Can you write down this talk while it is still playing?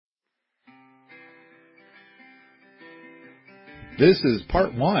This is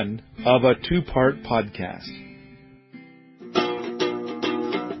part one of a two-part podcast.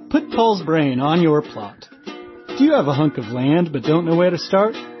 Put Paul's brain on your plot. Do you have a hunk of land but don't know where to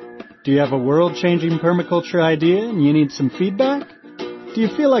start? Do you have a world-changing permaculture idea and you need some feedback? Do you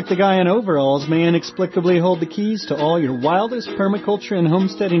feel like the guy in overalls may inexplicably hold the keys to all your wildest permaculture and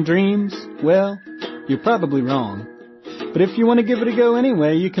homesteading dreams? Well, you're probably wrong. But if you want to give it a go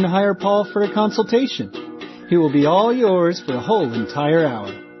anyway, you can hire Paul for a consultation. He will be all yours for a whole entire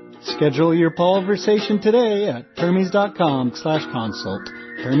hour. Schedule your Paulversation today at Permies.com/consult.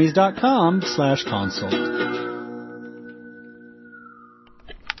 Permies.com/consult.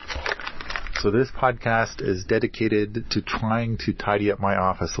 So this podcast is dedicated to trying to tidy up my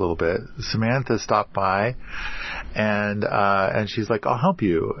office a little bit. Samantha stopped by and she's like, I'll help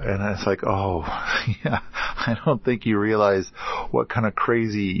you. And I was like, oh, yeah, I don't think you realize what kind of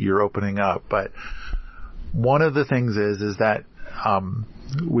crazy you're opening up. But one of the things is that,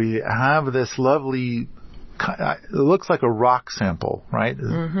 we have this lovely, it looks like a rock sample, right?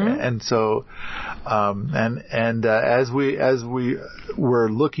 Mm-hmm. And so, as we were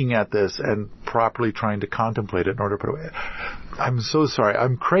looking at this and properly trying to contemplate it in order to put it away, I'm so sorry.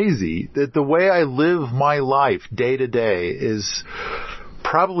 I'm crazy that the way I live my life day to day is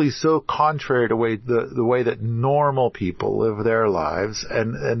probably so contrary to the way that normal people live their lives.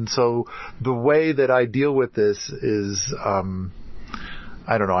 And so the way that I deal with this is, I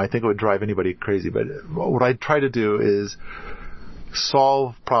don't know, I think it would drive anybody crazy, but what I try to do is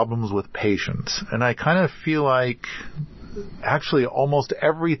solve problems with patience. And I kind of feel like actually almost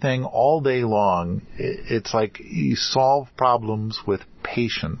everything all day long, it's like you solve problems with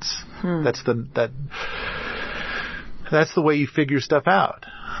patience. That's the way you figure stuff out.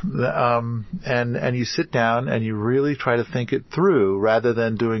 And you sit down and you really try to think it through rather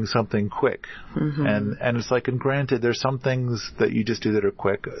than doing something quick. Mm-hmm. And it's like, and granted, there's some things that you just do that are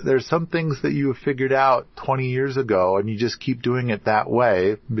quick. There's some things that you have figured out 20 years ago and you just keep doing it that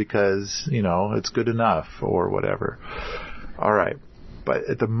way because, it's good enough or whatever. All right. But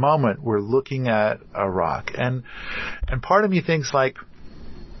at the moment we're looking at a rock and part of me thinks like,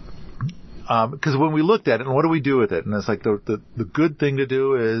 because when we looked at it, and what do we do with it? And it's like the good thing to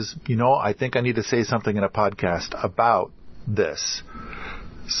do is, I think I need to say something in a podcast about this.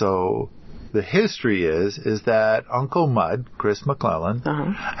 So the history is that Uncle Mud, Chris McClellan,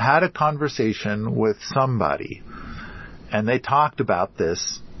 had a conversation with somebody, and they talked about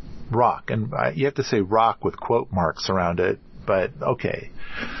this rock. And you have to say rock with quote marks around it, but okay.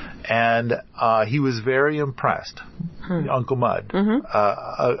 And he was very impressed, Uncle Mud,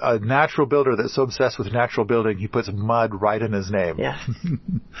 a natural builder that's so obsessed with natural building, he puts mud right in his name. Yes.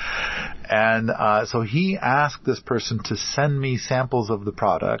 And so he asked this person to send me samples of the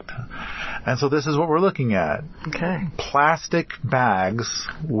product. And so this is what we're looking at. Okay. Plastic bags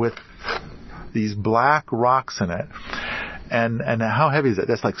with these black rocks in it. And how heavy is it?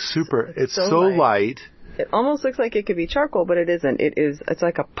 That's like super, it's so light. It almost looks like it could be charcoal, but it isn't. It's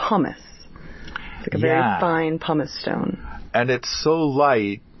like a pumice. It's like a very fine pumice stone. And it's so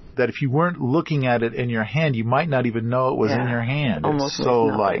light that if you weren't looking at it in your hand, you might not even know it was in your hand. Almost it's so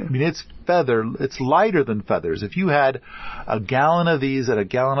light. I mean, it's lighter than feathers. If you had a gallon of these and a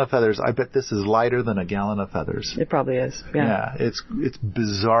gallon of feathers, I bet this is lighter than a gallon of feathers. It probably is. Yeah. Yeah, it's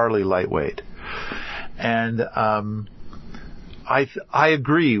bizarrely lightweight. And I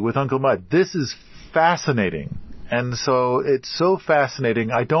agree with Uncle Mud. This is fascinating. And so it's so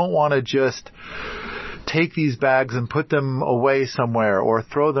fascinating. I don't want to just take these bags and put them away somewhere or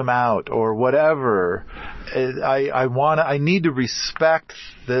throw them out or whatever. I need to respect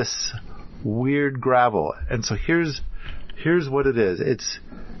this weird gravel. And so here's what it is. It's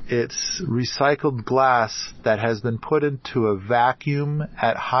recycled glass that has been put into a vacuum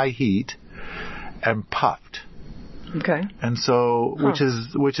at high heat and puffed. Okay. And so, which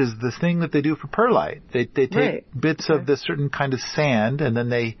is the thing that they do for perlite. They take bits of this certain kind of sand and then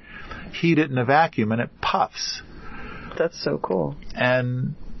they heat it in a vacuum and it puffs. That's so cool.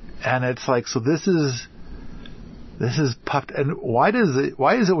 And it's like, so this is puffed. And why is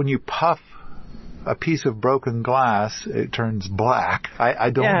it when you puff a piece of broken glass, it turns black? I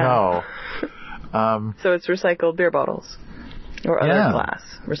don't know. So it's recycled beer bottles or other glass,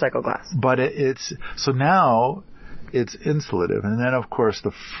 recycled glass. But so now it's insulative. And then, of course,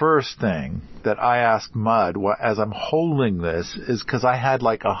 the first thing that I asked Mud as I'm holding this is because I had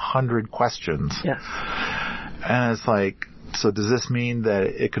like 100 questions. Yes. And it's like, so does this mean that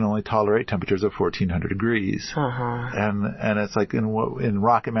it can only tolerate temperatures of 1400 degrees? And it's like in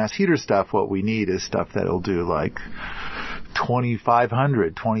rocket mass heater stuff, what we need is stuff that'll do like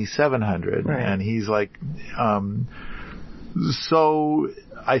 2500, 2700. Right. And he's like, So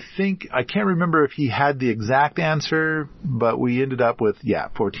I think, I can't remember if he had the exact answer, but we ended up with,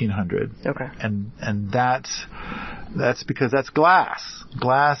 1400. Okay. And that's because that's glass.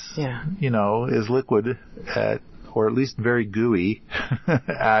 Glass, is liquid or at least very gooey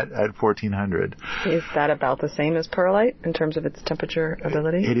at 1400. Is that about the same as perlite in terms of its temperature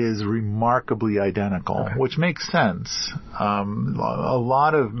ability? It is remarkably identical, which makes sense. A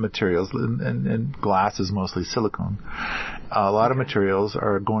lot of materials, and glass is mostly silicone. A lot of materials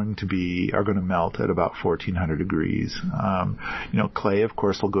are going to melt at about 1400 degrees. Clay, of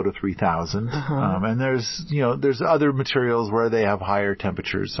course, will go to 3000. And there's other materials where they have higher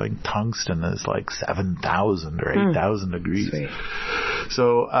temperatures. Like tungsten is like 7,000 or 8,000 degrees. Sweet.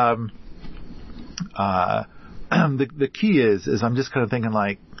 So, the key is I'm just kind of thinking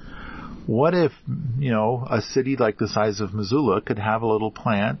like, what if, a city like the size of Missoula could have a little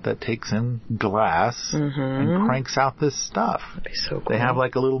plant that takes in glass and cranks out this stuff? That'd be so cool. They have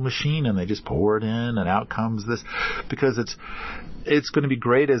like a little machine and they just pour it in and out comes this, because it's going to be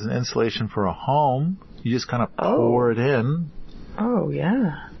great as an insulation for a home. You just kind of pour it in. Oh,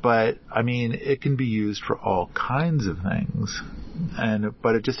 yeah. But, I mean, it can be used for all kinds of things.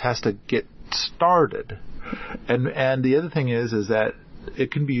 But it just has to get started. And the other thing is that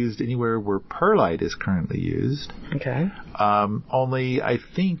it can be used anywhere where perlite is currently used. Okay. Only I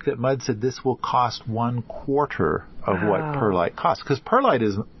think that Mud said this will cost 1/4 of what perlite costs. Because perlite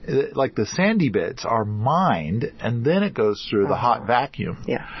is, like the sandy bits are mined and then it goes through the hot vacuum.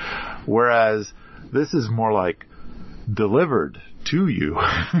 Yeah. Whereas this is more like delivered to you.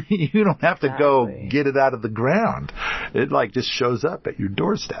 You don't have to go get it out of the ground. It like just shows up at your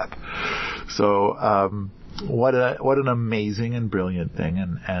doorstep. So, what an amazing and brilliant thing.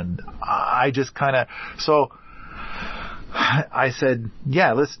 And I just kind of, so I said,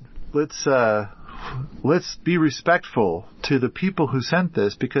 let's be respectful to the people who sent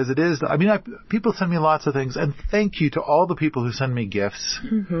this, because it is, people send me lots of things, and thank you to all the people who send me gifts.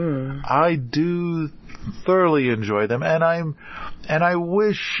 I do thoroughly enjoy them, and I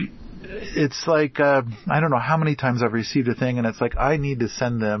wish, it's like, I don't know how many times I've received a thing and it's like, I need to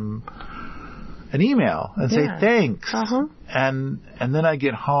send them an email and say thanks. And then I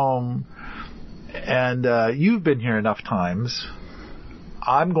get home and, you've been here enough times.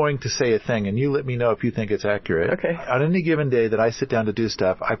 I'm going to say a thing and you let me know if you think it's accurate. Okay. On any given day that I sit down to do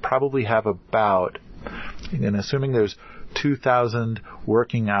stuff, I probably have about, and assuming there's 2,000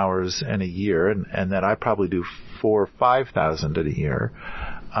 working hours in a year, and that I probably do 4,000 or 5,000 in a year,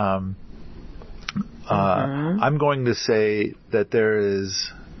 I'm going to say that there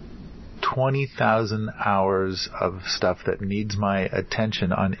is 20,000 hours of stuff that needs my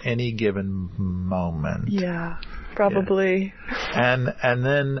attention on any given moment. Yeah, probably. Yeah. And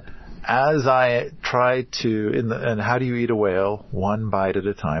then as I try to, and how do you eat a whale? One bite at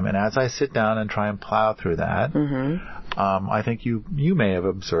a time. And as I sit down and try and plow through that, I think you may have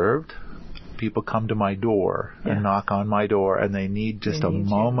observed people come to my door and knock on my door and they need just a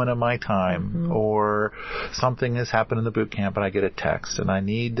moment of my time, or something has happened in the boot camp and I get a text and I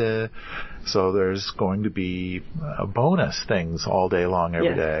need to, so there's going to be bonus things all day long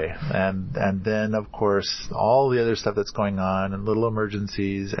every day. And then of course all the other stuff that's going on and little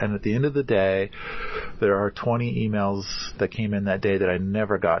emergencies, and at the end of the day there are 20 emails that came in that day that I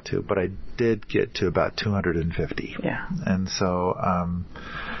never got to, but I did get to about 250. Yeah. And so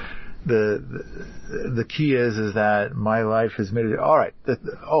the key is that my life has made it. All right.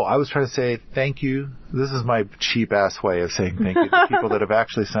 I was trying to say thank you. This is my cheap ass way of saying thank you to people that have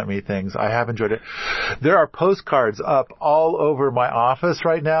actually sent me things. I have enjoyed it. There are postcards up all over my office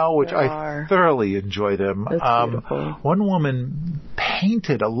right now, which I thoroughly enjoy them. That's beautiful. One woman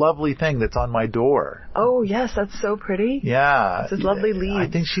painted a lovely thing that's on my door. Oh yes, that's so pretty. Yeah. It's lovely leaves.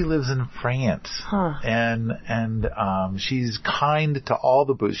 I think she lives in France. And she's kind to all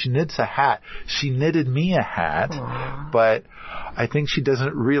the boots. She knits a hat. She knitted me a hat. Aww. But I think she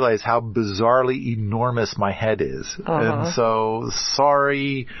doesn't realize how bizarrely enormous my head is. And so,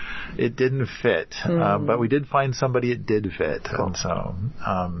 sorry, it didn't fit. But we did find somebody it did fit. Cool. And so,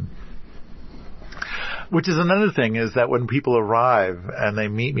 which is another thing, is that when people arrive and they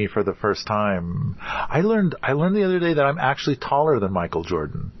meet me for the first time, I learned the other day that I'm actually taller than Michael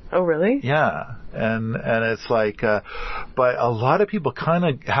Jordan. Oh, really? Yeah. And it's like, but a lot of people kind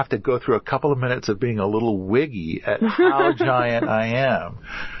of have to go through a couple of minutes of being a little wiggy at how giant I am.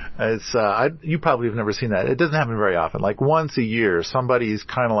 It's you probably have never seen that. It doesn't happen very often. Like once a year, somebody's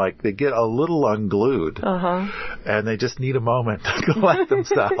kind of like they get a little unglued, and they just need a moment to collect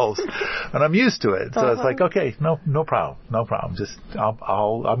themselves. And I'm used to it, so it's like, okay, no problem. Just I'm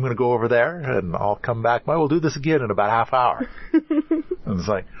going to go over there and I'll come back. We'll do this again in about half hour. And it's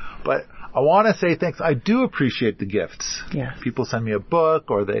like, but I want to say thanks. I do appreciate the gifts. Yes. People send me a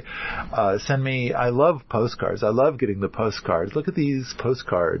book, or they send me. I love postcards. I love getting the postcards. Look at these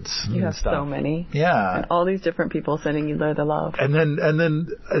postcards. You have stuff. so many. Yeah. And all these different people sending you their love. And then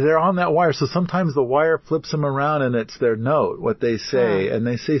they're on that wire. So sometimes the wire flips them around, and it's their note, what they say, and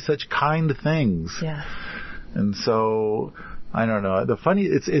they say such kind things. Yeah. And so, I don't know. The funny,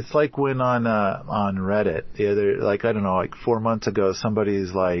 it's like when on Reddit, the other, like, I don't know, like 4 months ago,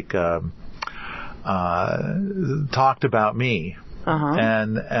 somebody's like, talked about me.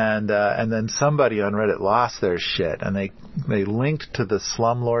 And then somebody on Reddit lost their shit, and they linked to the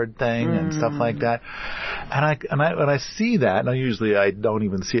slumlord thing and stuff like that. And when I see that, and usually I don't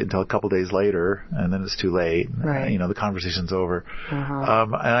even see it until a couple days later, and then it's too late. Right. The conversation's over.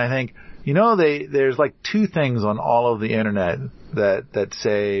 And I think, there's like two things on all of the internet that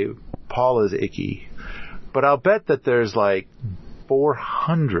say Paul is icky, but I'll bet that there's like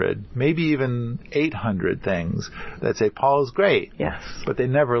 400, maybe even 800 things that say Paul is great. Yes. But they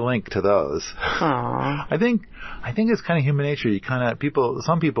never link to those. Aww. I think it's kind of human nature. You kind of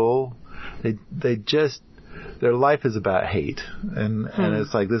some people they just their life is about hate, and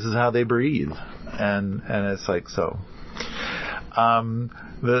it's like this is how they breathe, and it's like so.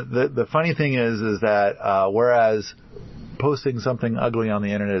 The funny thing is that whereas posting something ugly on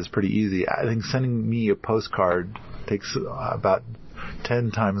the internet is pretty easy, I think sending me a postcard takes about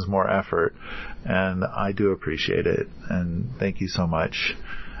 10 times more effort, and I do appreciate it, and thank you so much.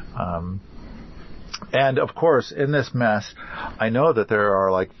 And of course, in this mess, I know that there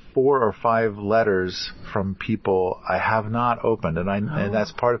are like 4 or 5 letters from people I have not opened, and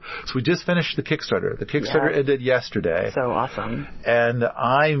that's part of. So we just finished the Kickstarter. The Kickstarter ended yesterday. So awesome. And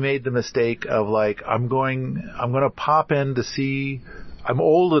I made the mistake of like I'm going to pop in to see. I'm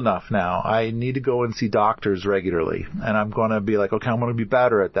old enough now. I need to go and see doctors regularly. And I'm going to be like, okay, I'm going to be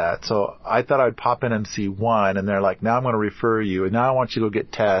better at that. So I thought I'd pop in and see one. And they're like, now I'm going to refer you. And now I want you to go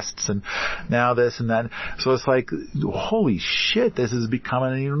get tests. And now this and that. So it's like, holy shit, this is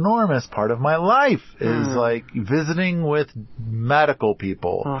becoming an enormous part of my life. Is like visiting with medical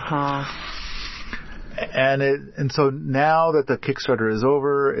people. And so now that the Kickstarter is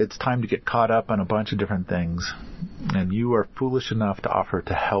over, it's time to get caught up on a bunch of different things. And you are foolish enough to offer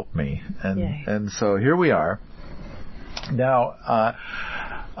to help me. And so here we are. Now,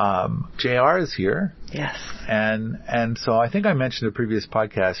 JR is here. Yes. And so I think I mentioned in a previous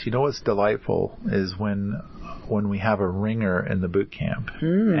podcast, what's delightful is when we have a ringer in the boot camp.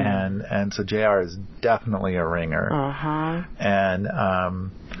 And so JR is definitely a ringer.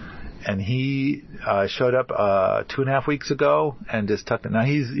 And he showed up 2.5 weeks ago and just tucked it. Now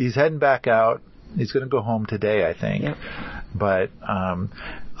he's heading back out. He's going to go home today, I think. Yep. But I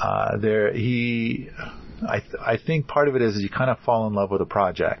think part of it is you kind of fall in love with a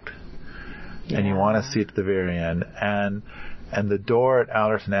project, and you want to see it to the very end. And the door at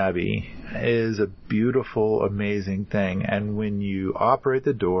Allerton Abbey is a beautiful, amazing thing. And when you operate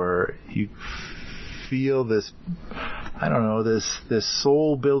the door, you feel this, I don't know, this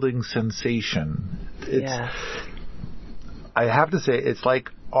soul-building sensation. I have to say, it's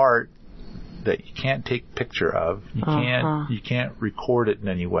like art that you can't take picture of. You can't record it in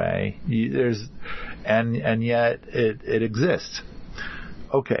any way. And yet it exists.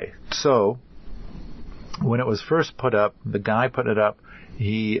 Okay, so when it was first put up, the guy put it up.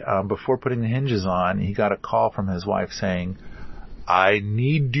 He before putting the hinges on, he got a call from his wife saying, "I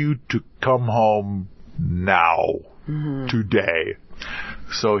need you to come home now, today."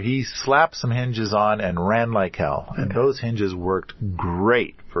 So he slapped some hinges on and ran like hell. And those hinges worked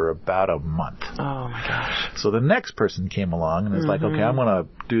great for about a month. Oh my gosh. So the next person came along and was like, okay, I'm going to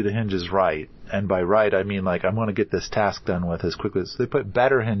do the hinges right. And by right, I mean like I'm going to get this task done with as quickly as. So they put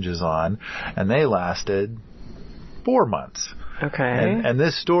better hinges on, and they lasted 4 months. Okay. And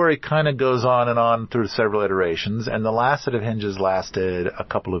this story kind of goes on and on through several iterations, and the last set of hinges lasted a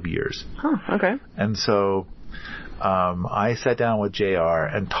couple of years. Okay. And so I sat down with JR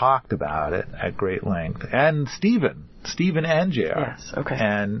and talked about it at great length, and Stephen and JR. Yes. Okay.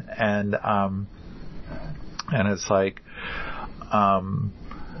 And it's like,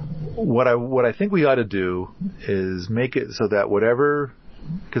 what I think we ought to do is make it so that whatever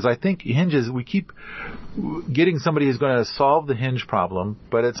because I think hinges, we keep getting somebody who's going to solve the hinge problem,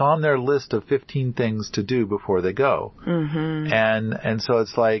 but it's on their list of 15 things to do before they go. Mm-hmm. And so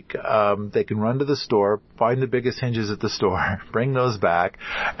it's like, they can run to the store, find the biggest hinges at the store, bring those back.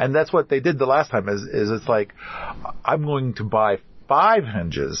 And that's what they did the last time is it's like, I'm going to buy 5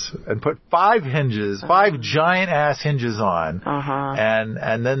 hinges and put 5 giant ass hinges on.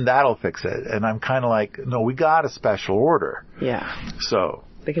 And then that'll fix it. And I'm kind of like, no, we got a special order. Yeah. So.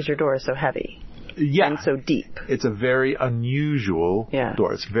 Because your door is so heavy. Yeah. And so deep. It's a very unusual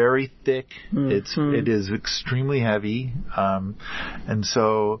door. It's very thick. Mm-hmm. It is extremely heavy. And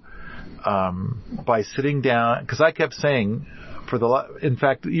so, by sitting down, because I kept saying in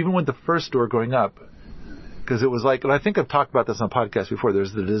fact, even with the first door going up, because it was like, and I think I've talked about this on a podcast before,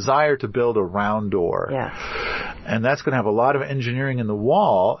 there's the desire to build a round door. Yes. And that's going to have a lot of engineering in the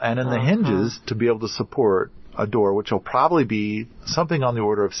wall and in the hinges to be able to support a door, which will probably be something on the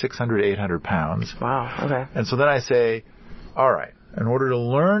order of 600, 800 pounds. Wow, okay. And so then I say, all right, in order to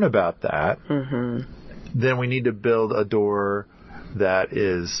learn about that, then we need to build a door that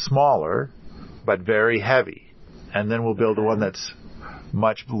is smaller, but very heavy. And then we'll build one that's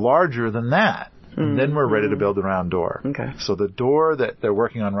much larger than that. And then we're ready to build a round door. Okay. So the door that they're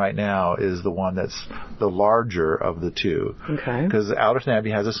working on right now is the one that's the larger of the two. Okay. Because Allerton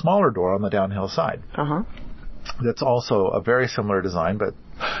Abbey has a smaller door on the downhill side. That's also a very similar design, but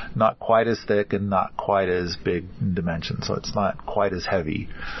not quite as thick and not quite as big in dimension. So it's not quite as heavy.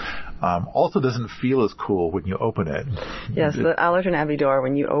 Also doesn't feel as cool when you open it. Yes, the Allerton Abbey door,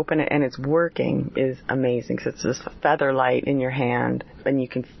 when you open it and it's working, is amazing because it's this feather light in your hand and you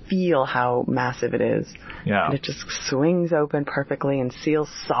can feel how massive it is. Yeah. And it just swings open perfectly and seals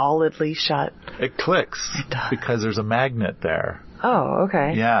solidly shut. It clicks because there's a magnet there. Oh,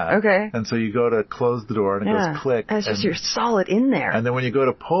 okay. Yeah. Okay. And so you go to close the door and it goes click. And it's just you're solid in there. And then when you go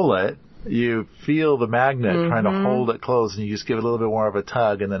to pull it, you feel the magnet trying to hold it closed, and you just give it a little bit more of a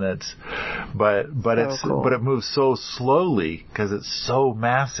tug, and then but it moves so slowly because it's so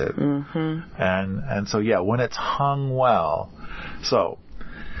massive. And so when it's hung well, so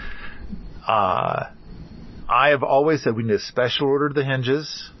I have always said we need to special order the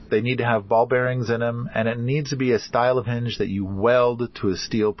hinges. They need to have ball bearings in them, and it needs to be a style of hinge that you weld to a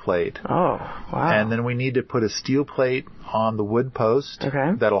steel plate. Oh, wow. And then we need to put a steel plate on the wood post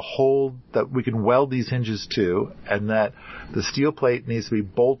that'll hold, that we can weld these hinges to, and that the steel plate needs to be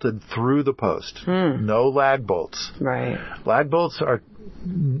bolted through the post. No lag bolts. Right. Lag bolts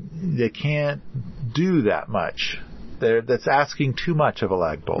they can't do that much. That's asking too much of a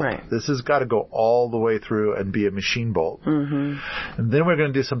lag bolt. Right. This has got to go all the way through and be a machine bolt. And then we're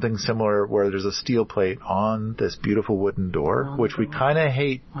going to do something similar where there's a steel plate on this beautiful wooden door, which we kind of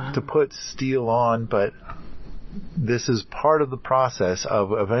hate to put steel on, but this is part of the process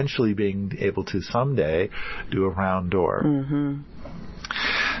of eventually being able to someday do a round door.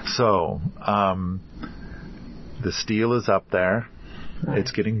 So, the steel is up there. Right.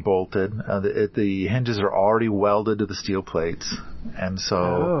 It's getting bolted. The hinges are already welded to the steel plates. And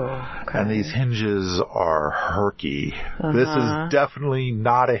so, and these hinges are herky. This is definitely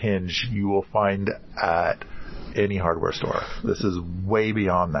not a hinge you will find at any hardware store. This is way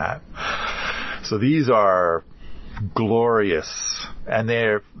beyond that. So these are glorious, and they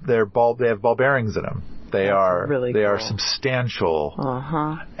have ball bearings in them. They are substantial.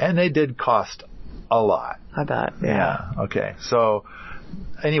 And they did cost a lot. I bet. Yeah. Okay. So,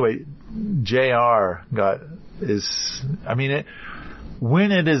 anyway, JR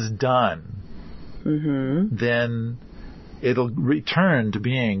when it is done, then it'll return to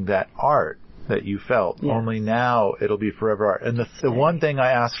being that art that you felt. Only now it'll be forever art. And the one thing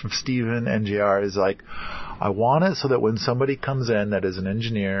I asked from Stephen and JR is like, I want it so that when somebody comes in that is an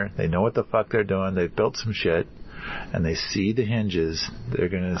engineer, they know what the fuck they're doing, they've built some shit, and they see the hinges, they're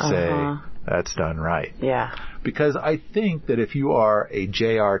going to say, that's done right. Yeah. Because I think that if you are a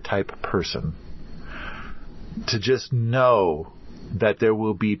JR type person, to just know that there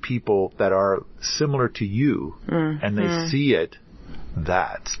will be people that are similar to you, and they see it,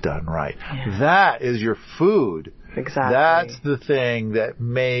 that's done right. Yeah. That is your food. Exactly. That's the thing that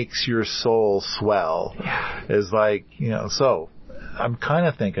makes your soul swell. Yeah. Is like, so I'm kind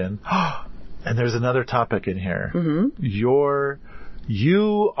of thinking, and there's another topic in here.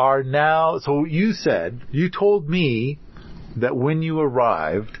 You are now, so you told me that when you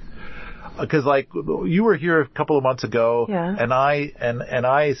arrived, because like you were here a couple of months ago, Yeah. and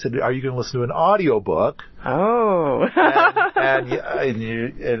I said, "Are you going to listen to an audiobook?" Oh.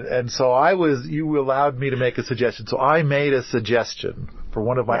 and so you allowed me to make a suggestion. So I made a suggestion for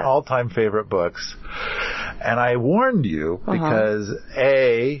one of my all-time favorite books, and I warned you because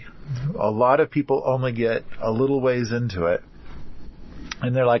a lot of people only get a little ways into it.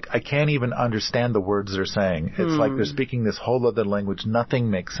 And they're like, I can't even understand the words they're saying. It's like they're speaking this whole other language.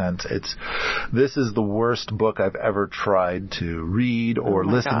 Nothing makes sense. This is the worst book I've ever tried to read or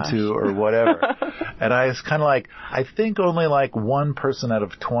listen to or whatever. And I was kind of like, I think only like one person out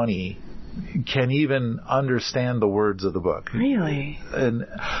of 20 can even understand the words of the book. Really? And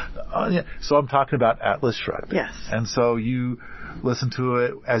so I'm talking about Atlas Shrugged. Yes. And so you listened to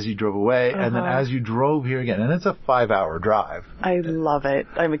it as you drove away, and then as you drove here again. And it's a 5-hour drive. I love it.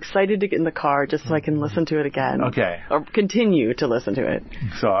 I'm excited to get in the car just so I can listen to it again. Okay. Or continue to listen to it.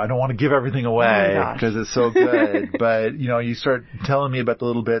 So I don't want to give everything away because it's so good. But, you start telling me about the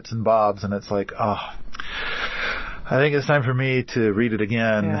little bits and bobs, and it's like, I think it's time for me to read it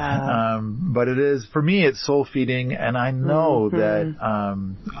again. Yeah. But for me, it's soul feeding. And I know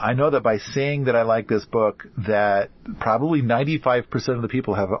that by saying that I like this book, that probably 95% of the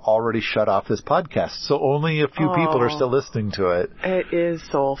people have already shut off this podcast. So only a few people are still listening to it. It is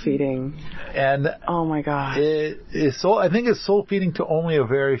soul feeding. And oh my gosh. I think it's soul feeding to only a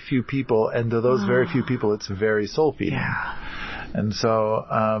very few people. And to those very few people, it's very soul feeding. Yeah. And so,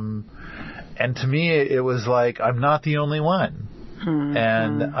 and to me, it was like, I'm not the only one.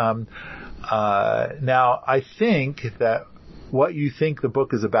 And now I think that what you think the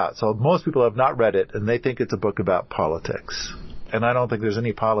book is about, so most people have not read it, and they think it's a book about politics. And I don't think there's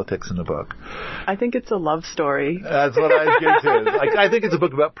any politics in the book. I think it's a love story. That's what I get to. Like, I think it's a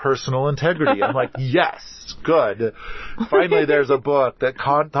book about personal integrity. I'm like, yes, good. Finally, there's a book that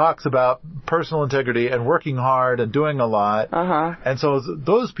talks about personal integrity and working hard and doing a lot. And so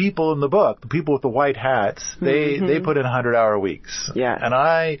those people in the book, the people with the white hats, they put in 100-hour weeks. Yeah. And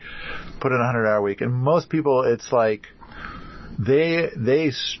I put in a 100-hour week. And most people, it's like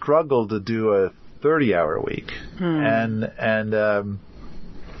they struggle to do a 30-hour week. And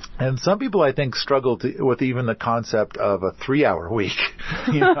some people, I think, struggle with even the concept of a 3-hour week,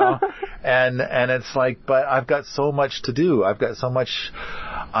 and it's like, but I've got so much to do. I've got so much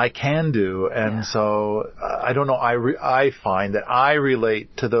I can do. And so I don't know. I find that I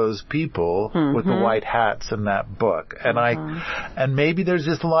relate to those people with the white hats in that book. And and maybe there's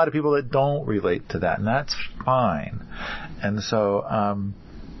just a lot of people that don't relate to that, and that's fine. And so,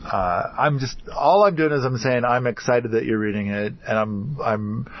 all I'm doing is I'm saying I'm excited that you're reading it, and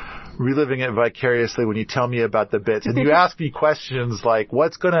I'm reliving it vicariously when you tell me about the bits. And you ask me questions like,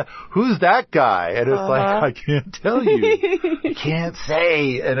 who's that guy? And it's like, I can't tell you. I can't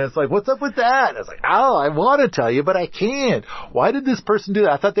say. And it's like, what's up with that? And it's like, I want to tell you, but I can't. Why did this person do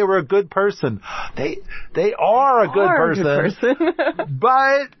that? I thought they were a good person. They are a good person.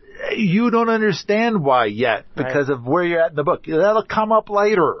 But you don't understand why yet because of where you're at in the book. That'll come up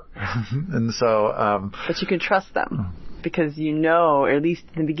later. And so, but you can trust them because or at least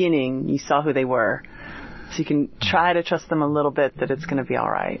in the beginning, you saw who they were. So you can try to trust them a little bit that it's going to be all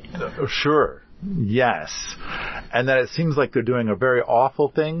right. Sure. Yes. And that it seems like they're doing a very awful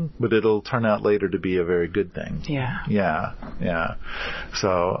thing, but it'll turn out later to be a very good thing. Yeah. Yeah. So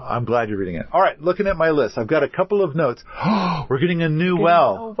I'm glad you're reading it. All right. Looking at my list, I've got a couple of notes. We're getting a new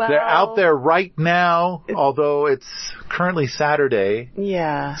well. They're out there right now, although it's currently Saturday.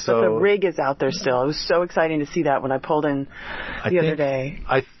 Yeah. So, but the rig is out there still. It was so exciting to see that when I pulled in the other day.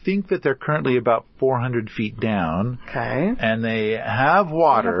 I think that they're currently about 400 feet down. Okay. And they have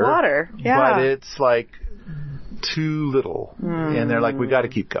water. Yeah. But it's like too little. And they're like, we got to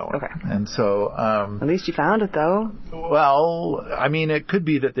keep going. Okay. And so, at least you found it though. Well, I mean, it could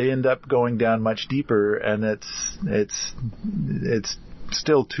be that they end up going down much deeper and it's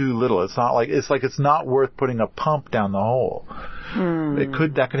still too little. It's not worth putting a pump down the hole.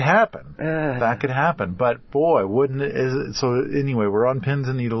 That could happen. That could happen. But boy, wouldn't it? So anyway, we're on pins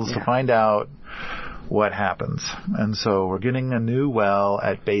and needles to find out what happens. And so we're getting a new well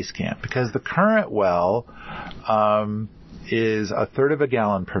at base camp because the current well is 1/3 of a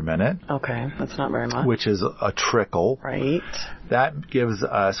gallon per minute. Okay, that's not very much. Which is a trickle. Right. That gives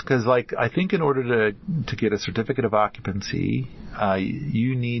us, because I think in order to get a certificate of occupancy,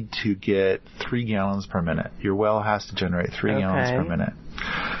 you need to get 3 gallons per minute. Your well has to generate 3 gallons per minute.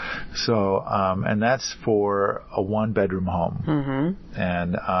 So, and that's for a 1-bedroom home.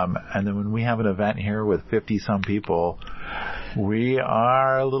 And then when we have an event here with 50 some people, We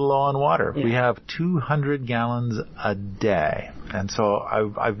are a little low on water. Yeah. We have 200 gallons a day. And so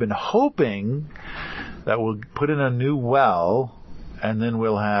I've been hoping that we'll put in a new well and then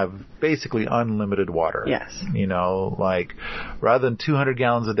we'll have basically unlimited water. Yes. You know, like rather than 200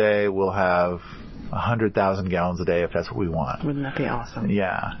 gallons a day, we'll have 100,000 gallons a day if that's what we want. Wouldn't that be awesome?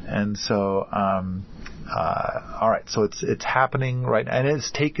 Yeah. And so, all right. So it's happening right now. And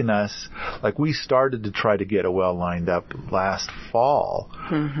it's taken us, like we started to try to get a well lined up last fall.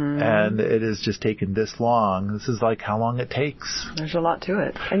 Mm-hmm. And it has just taken this long. This is like how long it takes. There's a lot to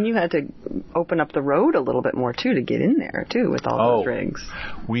it. And you had to open up the road a little bit more too to get in there too with all those rigs.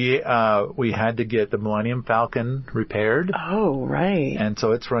 We had to get the Millennium Falcon repaired. Oh, right. And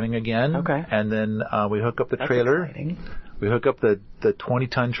so it's running again. Okay. And then we hook up the trailer. Exciting. We hook up the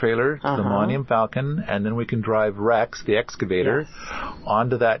 20-ton trailer to the Millennium Falcon, and then we can drive Rex, the excavator,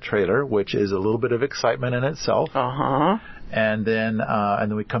 onto that trailer, which is a little bit of excitement in itself. And then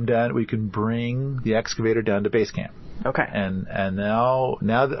we come down. We can bring the excavator down to base camp. Okay. And now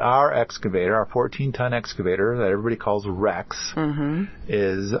that our excavator, our 14-ton excavator that everybody calls Rex,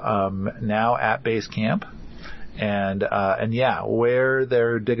 is now at base camp. And yeah, where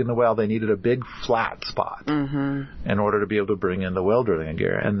they're digging the well, they needed a big flat spot in order to be able to bring in the well drilling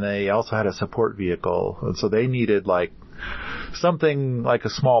gear. And they also had a support vehicle. And so they needed like something like a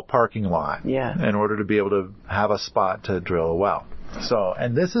small parking lot in order to be able to have a spot to drill a well. So,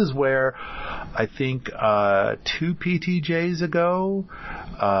 and this is where I think 2 PTJs ago,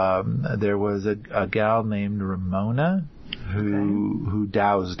 there was a gal named Ramona who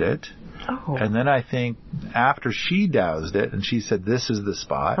doused it. Oh. And then I think after she doused it and she said this is the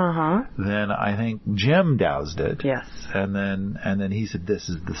spot, then I think Jim doused it. Yes. And then he said this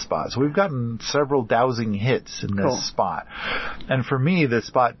is the spot. So we've gotten several dowsing hits in this spot. And for me, this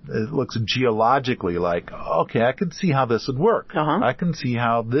spot, it looks geologically like, okay, I can see how this would work. I can see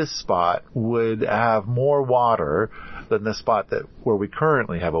how this spot would have more water than the spot where we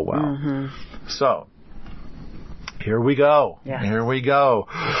currently have a well. So here we go. Yeah. Here we go.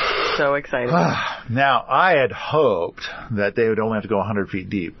 So excited. Now, I had hoped that they would only have to go 100 feet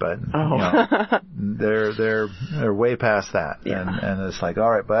deep, but you know, they're way past that. Yeah. And it's like, all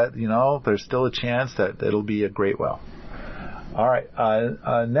right, but you know, there's still a chance that it'll be a great well. All right,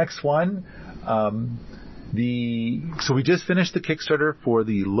 next one. So we just finished the Kickstarter for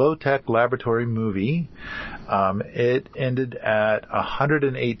the Low Tech Laboratory movie. It ended at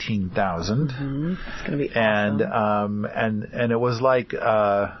 118,000. It's going to be awesome. And it was like,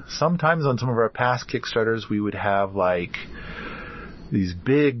 sometimes on some of our past Kickstarters, we would have like these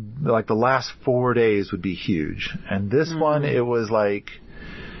big, like the last 4 days would be huge. And this one, it was like,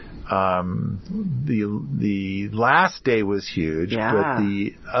 the last day was huge, but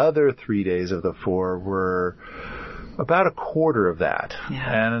the other 3 days of the 4 were about a quarter of that.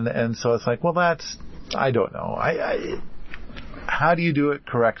 Yeah. And so it's like, well, I don't know. How do you do it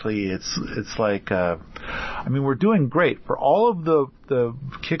correctly? It's like, I mean, we're doing great for all of the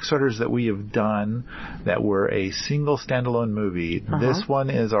Kickstarters that we have done that were a single standalone movie. This one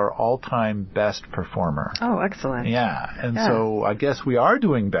is our all-time best performer. Oh, excellent. Yeah. And so I guess we are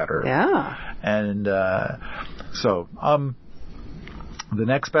doing better. Yeah. And, so, the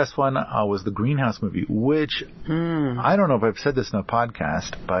next best one was the Greenhouse movie, which I don't know if I've said this in a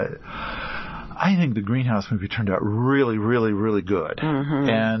podcast, but I think the Greenhouse movie turned out really, really, really good.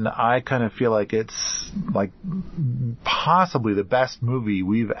 And I kind of feel like it's like possibly the best movie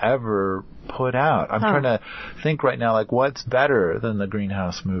we've ever put out. I'm trying to think right now, like what's better than the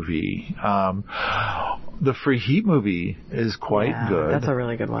Greenhouse movie? The Free Heat movie is quite good. That's a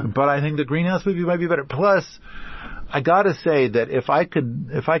really good one. But I think the Greenhouse movie might be better. Plus, I gotta say that if I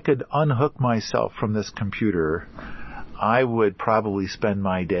could unhook myself from this computer, I would probably spend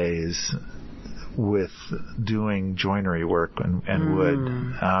my days with doing joinery work and wood,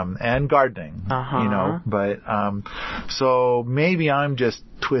 and gardening, you know, but, so maybe I'm just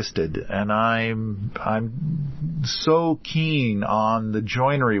twisted and I'm so keen on the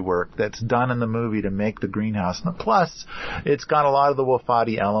joinery work that's done in the movie to make the Greenhouse. And plus it's got a lot of the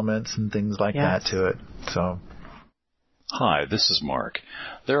Wofati elements and things like that to it. So. Hi, this is Mark.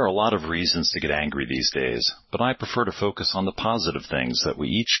 There are a lot of reasons to get angry these days, but I prefer to focus on the positive things that we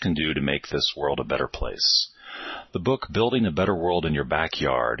each can do to make this world a better place. The book, Building a Better World in Your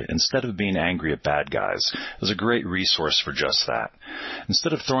Backyard, Instead of Being Angry at Bad Guys, is a great resource for just that.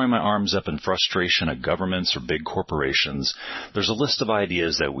 Instead of throwing my arms up in frustration at governments or big corporations, there's a list of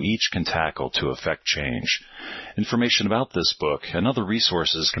ideas that we each can tackle to affect change. Information about this book and other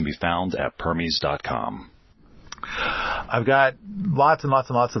resources can be found at Permies.com. I've got lots and lots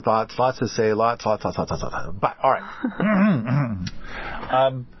and lots of thoughts, lots to say, lots. But all right.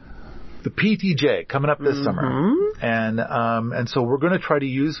 The PTJ coming up this summer, and so we're going to try to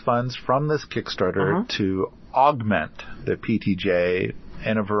use funds from this Kickstarter to augment the PTJ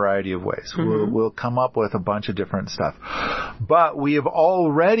in a variety of ways. We'll come up with a bunch of different stuff, but we have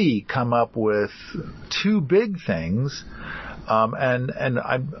already come up with two big things. And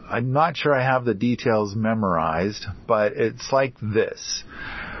I'm not sure I have the details memorized, but it's like this.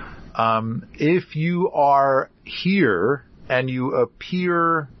 If you are here and you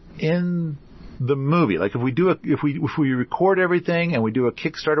appear in the movie, like if we record everything and we do a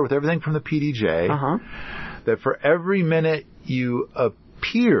Kickstarter with everything from the PTJ, that for every minute you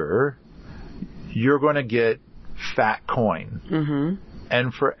appear, you're going to get fat coin.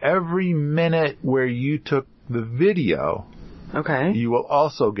 And for every minute where you took the video, you will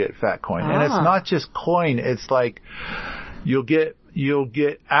also get fat coin. And it's not just coin, it's like you'll get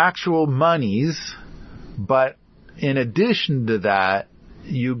actual monies, but in addition to that,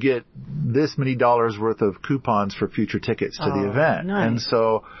 you get this many dollars worth of coupons for future tickets to the event. Nice. And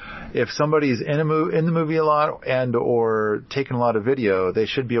so if somebody's in the movie a lot and or taking a lot of video, they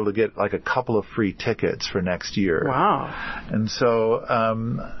should be able to get like a couple of free tickets for next year. Wow. And so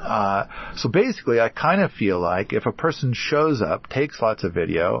so basically I kind of feel like if a person shows up, takes lots of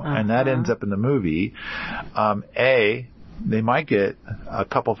video, and that ends up in the movie, they might get a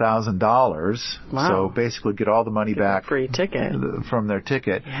couple $1,000. Wow. So basically get all the money back. Free ticket. From their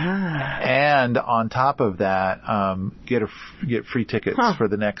ticket. Yeah. And on top of that, get free tickets for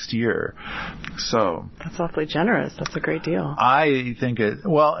the next year. So. That's awfully generous. That's a great deal. I think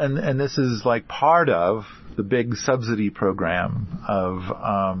and this is like part of the big subsidy program of,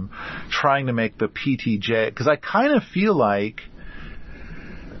 trying to make the PTJ, because I kind of feel like,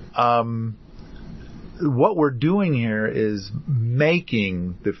 what we're doing here is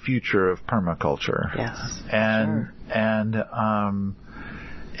making the future of permaculture. Yes. And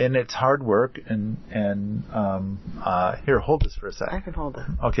it's hard work and here, hold this for a sec. I can hold it.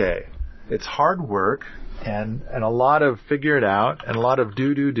 Okay. It's hard work and a lot of figure it out and a lot of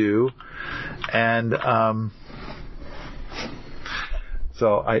do. And,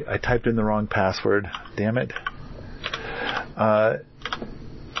 so I typed in the wrong password. Damn it.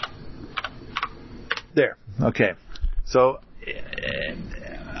 There. Okay. So,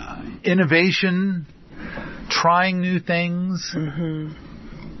 innovation, trying new things, being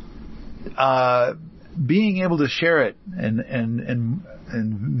able to share it in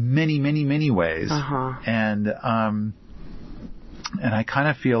many ways. And I kind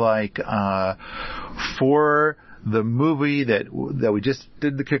of feel like, for the movie that we just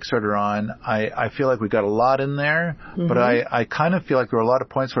did the Kickstarter on, I feel like we got a lot in there, but I kind of feel like there were a lot of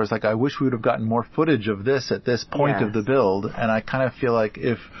points where it's like, I wish we would have gotten more footage of this at this point of the build. And I kind of feel like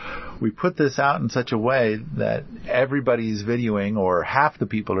if we put this out in such a way that everybody's videoing or half the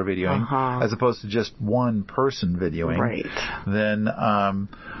people are videoing as opposed to just one person videoing, then,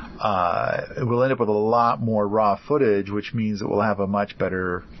 we'll end up with a lot more raw footage, which means that we'll have a much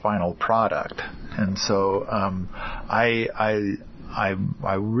better final product. And so, I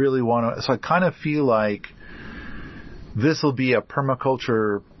really want to, so I kind of feel like this will be a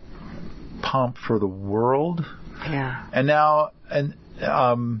permaculture pump for the world. Yeah. And now,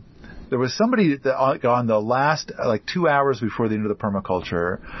 there was somebody that on the last, like 2 hours before the end of the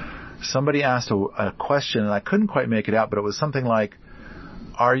permaculture, somebody asked a question and I couldn't quite make it out, but it was something like,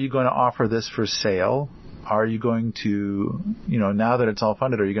 are you going to offer this for sale? Are you going to, now that it's all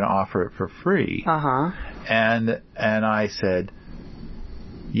funded, are you going to offer it for free? And I said,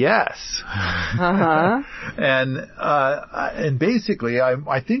 yes. And basically,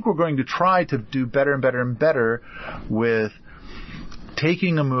 I think we're going to try to do better and better and better with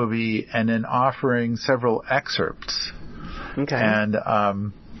taking a movie and then offering several excerpts. And,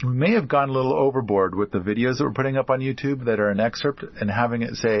 we may have gone a little overboard with the videos that we're putting up on YouTube that are an excerpt and having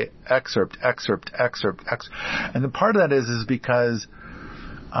it say excerpt. And the part of that is because,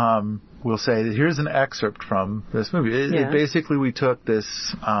 we'll say that here's an excerpt from this movie. Basically, we took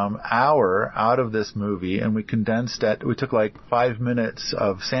this, hour out of this movie and we condensed it. We took like 5 minutes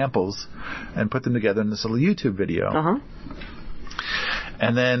of samples and put them together in this little YouTube video.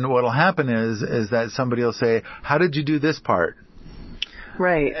 And then what'll happen is that somebody will say, how did you do this part?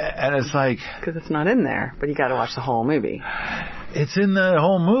 Right. And it's like, because it's not in there, but you got to watch the whole movie. It's in the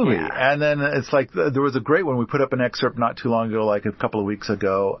whole movie. Yeah. And then it's like, there was a great one. We put up an excerpt not too long ago, like a couple of weeks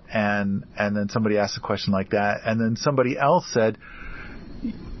ago. And then somebody asked a question like that. And then somebody else said,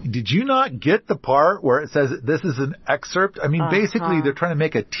 did you not get the part where it says this is an excerpt? I mean, basically they're trying to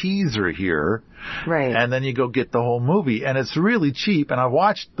make a teaser here. Right. And then you go get the whole movie, and it's really cheap, and I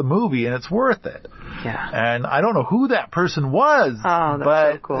watched the movie and it's worth it. Yeah. And I don't know who that person was, that's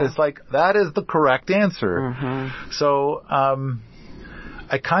but so cool. it's like, that is the correct answer. Mm-hmm. So,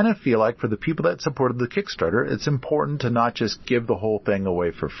 I kind of feel like for the people that supported the Kickstarter, it's important to not just give the whole thing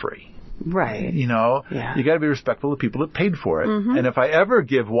away for free. Right. You know, Yeah. you got to be respectful of people that paid for it. Mm-hmm. And if I ever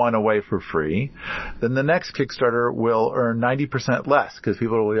give one away for free, then the next Kickstarter will earn 90% less because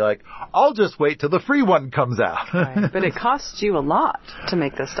people will be like, I'll just wait till the free one comes out. Right. But it costs you a lot to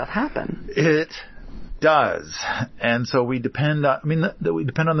make this stuff happen. It does. And so we depend on, we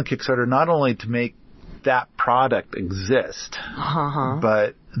depend on the Kickstarter not only to make that product exist,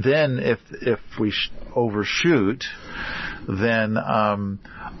 but then if we overshoot, then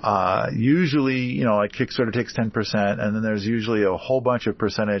usually, you know, like Kickstarter takes 10%, and then there's usually a whole bunch of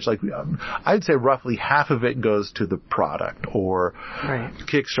percentage. Like I'd say roughly half of it goes to the product, or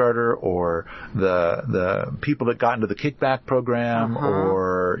Kickstarter, or the people that got into the kickback program,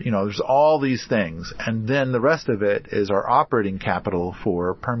 or you know, there's all these things, and then the rest of it is our operating capital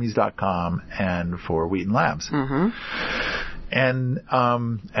for Permies.com and for Wheaton Labs.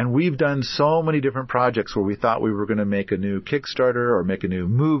 And we've done so many different projects where we thought we were going to make a new Kickstarter or make a new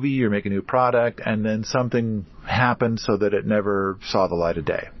movie or make a new product, and then something happened so that it never saw the light of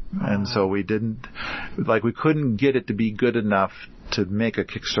day. And so we couldn't get it to be good enough to make a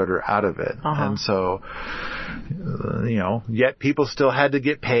Kickstarter out of it. And so, you know, yet people still had to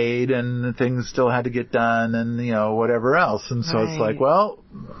get paid and things still had to get done and, you know, whatever else. And so it's like, well,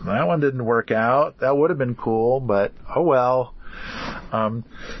 that one didn't work out. That would have been cool, but oh well.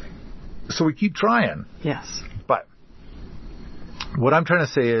 So we keep trying. Yes. But what I'm trying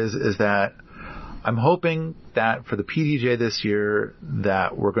to say is that I'm hoping that for the PTJ this year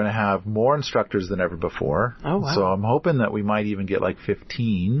that we're going to have more instructors than ever before. Oh, wow. So I'm hoping that we might even get like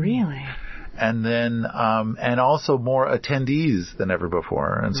 15. Really? And then, and also more attendees than ever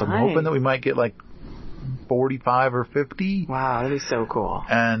before. And so I'm hoping that we might get like 45 or 50. Wow, that'd be so cool.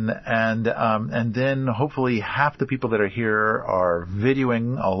 And then hopefully half the people that are here are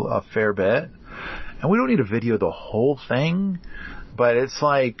videoing a fair bit. And we don't need to video the whole thing, but it's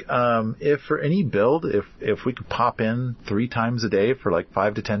like, if for any build, if we could pop in 3 times a day for like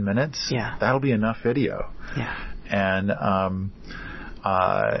 5 to 10 minutes, that'll be enough video. Yeah.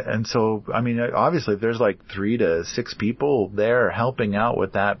 And so, I mean, obviously if there's like 3 to 6 people there helping out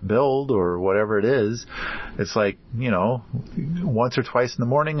with that build or whatever it is, it's like, you know, once or twice in the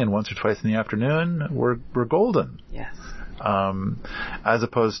morning and once or twice in the afternoon, we're golden. Yes. As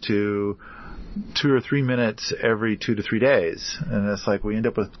opposed to 2 or 3 minutes every 2 to 3 days. And it's like we end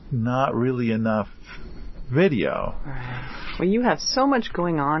up with not really enough video. Right. Well, you have so much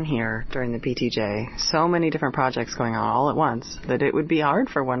going on here during the PTJ, so many different projects going on all at once, that it would be hard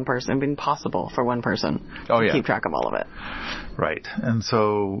for one person, impossible for one person to keep track of all of it. Right. And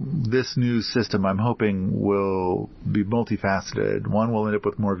so this new system, I'm hoping, will be multifaceted. One, we'll end up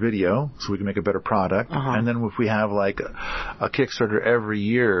with more video, so we can make a better product. And then if we have like a Kickstarter every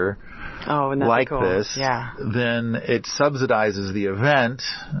year, like this, then it subsidizes the event,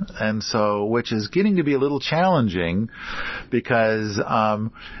 and so, which is getting to be a little challenging, because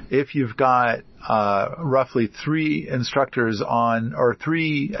if you've got roughly 3 instructors or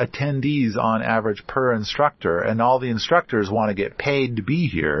 3 attendees on average per instructor, and all the instructors want to get paid to be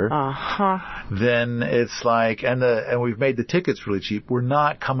here, then it's like, and we've made the tickets really cheap, we're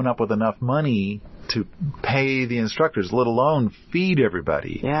not coming up with enough money to pay the instructors, let alone feed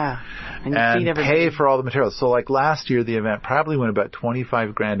everybody. Yeah. And pay for all the materials. So like last year, the event probably went about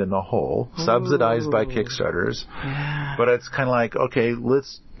 $25,000 in the hole, subsidized by Kickstarters. Yeah. But it's kind of like, okay,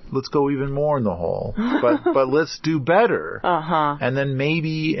 let's go even more in the hole, but let's do better. And then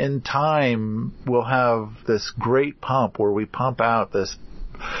maybe in time we'll have this great pump where we pump out this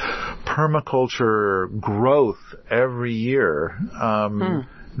permaculture growth every year.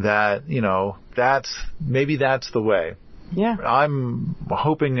 That, you know, that's the way. Yeah. I'm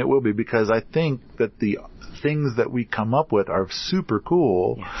hoping it will be, because I think that the things that we come up with are super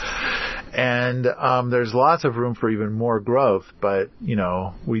cool. Yes. And there's lots of room for even more growth, but, you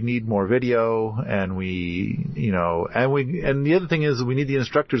know, we need more video, and and the other thing is we need the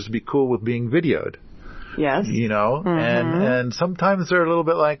instructors to be cool with being videoed. Yes. You know, and sometimes they're a little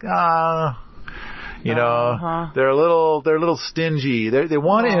bit like, you know, they're a little stingy. They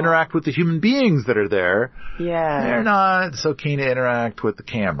want to interact with the human beings that are there. Yeah. They're not so keen to interact with the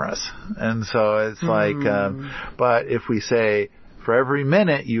cameras. And so it's like, but if we say, for every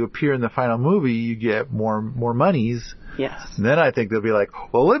minute you appear in the final movie, you get more monies. Yes. And then I think they'll be like,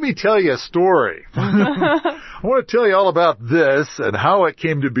 well, let me tell you a story. I want to tell you all about this and how it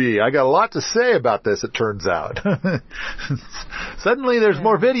came to be. I got a lot to say about this, it turns out. Suddenly there's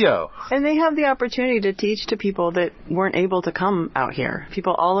more video. And they have the opportunity to teach to people that weren't able to come out here.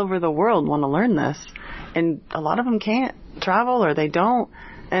 People all over the world want to learn this. And a lot of them can't travel or they don't.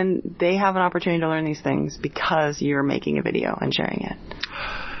 And they have an opportunity to learn these things because you're making a video and sharing it.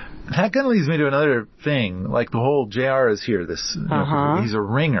 That kind of leads me to another thing, like the whole JR is here. He's a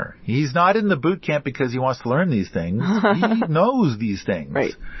ringer. He's not in the boot camp because he wants to learn these things. He knows these things.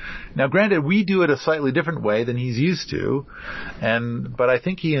 Right. Now, granted, we do it a slightly different way than he's used to, but I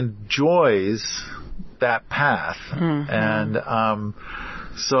think he enjoys that path. And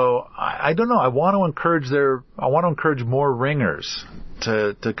so I don't know. I want to encourage more ringers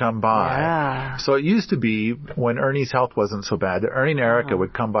to come by. Yeah. So it used to be when Ernie's health wasn't so bad, Ernie and Erica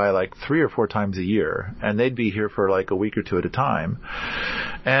would come by like 3 or 4 times a year, and they'd be here for like a week or 2 at a time.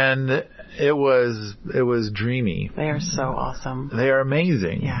 And it was dreamy. They are so awesome. They are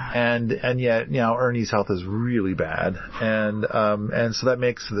amazing. Yeah. And yet, Ernie's health is really bad. And so that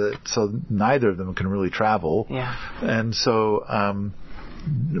makes so neither of them can really travel. Yeah. And so,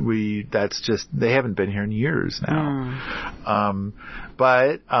 they haven't been here in years now.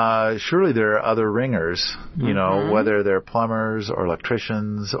 But surely there are other ringers, whether they're plumbers or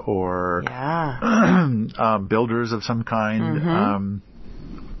electricians or builders of some kind.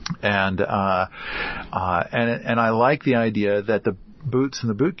 And I like the idea that the boots in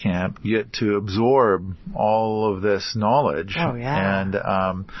the boot camp get to absorb all of this knowledge. Oh, yeah.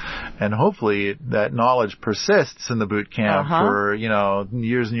 And hopefully that knowledge persists in the boot camp for, years and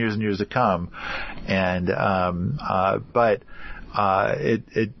years and years to come. And, but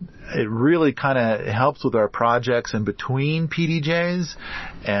it really kind of helps with our projects in between PDJs.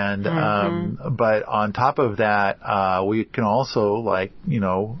 And, but on top of that, we can also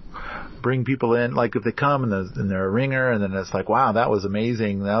bring people in, like if they come and they're a ringer and then it's like, wow, that was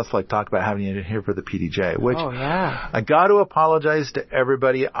amazing. Now it's like talk about having you here for the PDJ, which I got to apologize to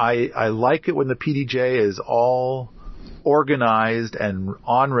everybody. I like it when the PDJ is all organized and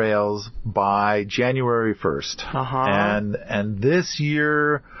on rails by January 1st. And this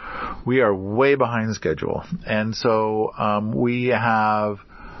year we are way behind schedule. And so,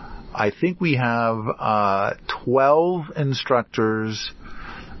 I think we have 12 instructors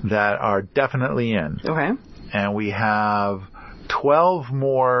that are definitely in. Okay. And we have 12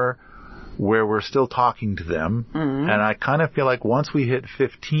 more where we're still talking to them. And I kind of feel like once we hit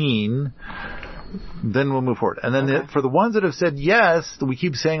 15, then we'll move forward. And then for the ones that have said yes, we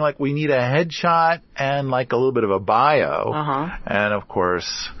keep saying like we need a headshot and like a little bit of a bio. And of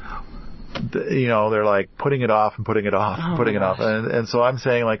course, they're like putting it off and putting it off and putting it off. And so I'm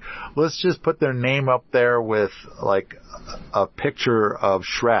saying like, let's just put their name up there with like a picture of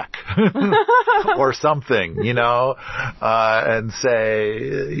Shrek or something, and say,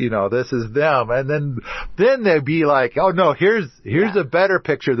 this is them. And then they'd be like, oh no, here's a better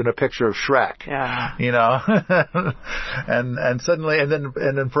picture than a picture of Shrek. Yeah. And suddenly, and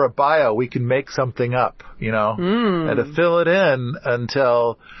then for a bio, we can make something up, and to fill it in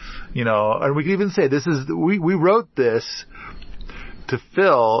until, and we can even say we wrote this to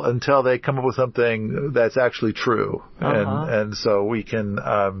fill until they come up with something that's actually true. And so we can,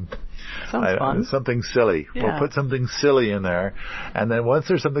 something silly. Yeah. We'll put something silly in there. And then once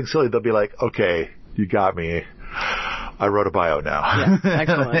there's something silly, they'll be like, okay, you got me. I wrote a bio now. Yeah,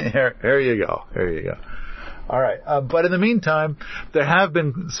 excellent. Here you go. All right. But in the meantime, there have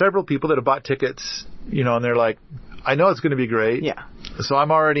been several people that have bought tickets, and they're like, I know it's going to be great. Yeah. So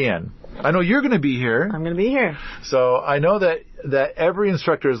I'm already in. I know you're going to be here. I'm going to be here. So I know that every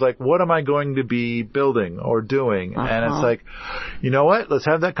instructor is like, what am I going to be building or doing? And it's like, you know what? Let's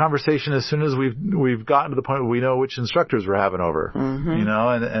have that conversation as soon as we've gotten to the point where we know which instructors we're having over.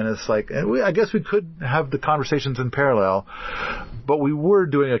 And it's like, I guess we could have the conversations in parallel, but we were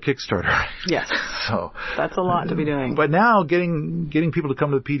doing a Kickstarter. Yes. So that's a lot to be doing. But now getting people to come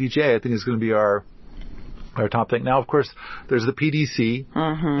to the PDJ, I think is going to be our top thing. Now, of course, there's the PDC,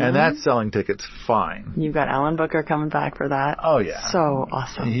 and that's selling tickets fine. You've got Alan Booker coming back for that. Oh, yeah. So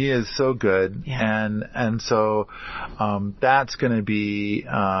awesome. He is so good. Yeah. And so, that's going to be,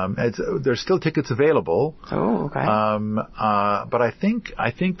 there's still tickets available. Oh, okay. But I think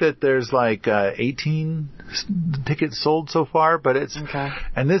that there's like, 18 tickets sold so far, but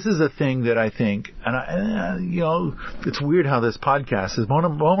and this is a thing that I think, and it's weird how this podcast is. The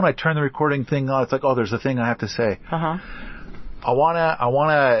moment I turn the recording thing on, it's like, oh, there's a thing I have to say. I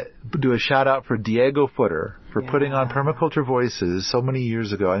wanna do a shout out for Diego Footer for putting on Permaculture Voices so many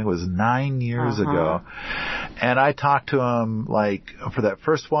years ago. I think it was 9 years ago. And I talked to him for that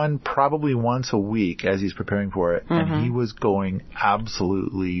first one probably once a week as he's preparing for it. And he was going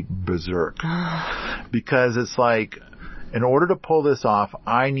absolutely berserk. Because it's like, in order to pull this off,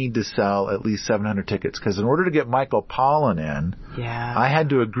 I need to sell at least 700 tickets. Because in order to get Michael Pollan in, I had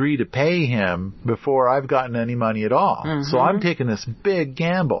to agree to pay him before I've gotten any money at all. So I'm taking this big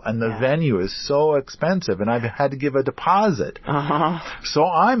gamble. And the venue is so expensive. And I've had to give a deposit. So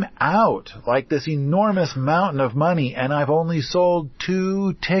I'm out like this enormous mountain of money. And I've only sold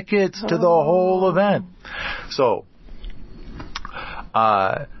 2 tickets to the whole event. So,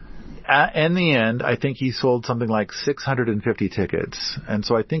 in the end, I think he sold something like 650 tickets. And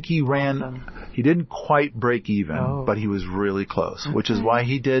so I think he didn't quite break even, but he was really close, which is why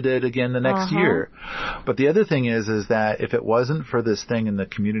he did it again the next year. But the other thing is that if it wasn't for this thing in the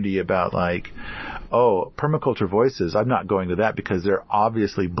community about Permaculture Voices, I'm not going to that because they're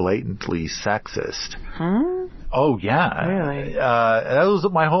obviously blatantly sexist. Oh yeah. Really? That was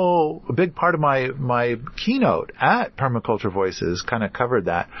a big part of my keynote at Permaculture Voices kind of covered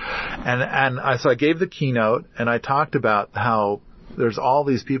that. So I gave the keynote and I talked about how there's all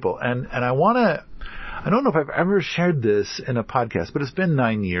these people and I don't know if I've ever shared this in a podcast, but it's been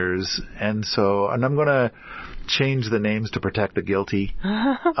 9 years and I'm going to change the names to protect the guilty.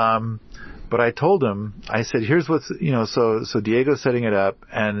 But I told him, I said, here's what's, so Diego's setting it up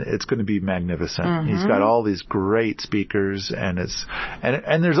and it's going to be magnificent. He's got all these great speakers and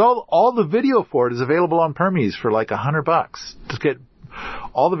there's all the video for it is available on Permies for like $100 to get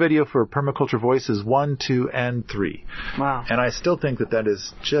all the video for Permaculture Voices 1, 2, and 3. Wow. And I still think that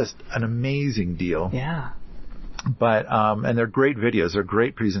is just an amazing deal. Yeah. But, and they're great videos. They're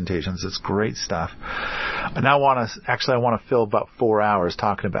great presentations. It's great stuff. And I want to fill about 4 hours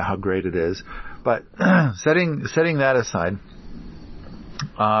talking about how great it is. But setting that aside,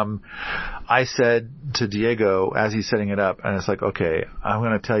 I said to Diego as he's setting it up, and it's like, okay, I'm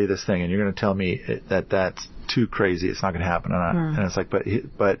going to tell you this thing, and you're going to tell me that that's too crazy. It's not going to happen. And it's like,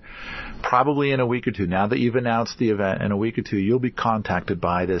 but probably in a week or two, now that you've announced the event, in a week or two, you'll be contacted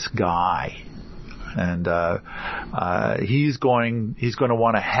by this guy. And he's going to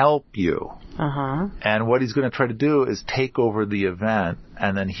want to help you. And what he's going to try to do is take over the event,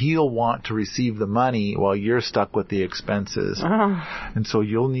 and then he'll want to receive the money while you're stuck with the expenses. And so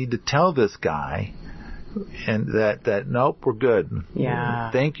you'll need to tell this guy and that nope, we're good.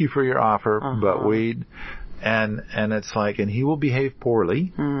 Yeah. Thank you for your offer, but and it's like, and he will behave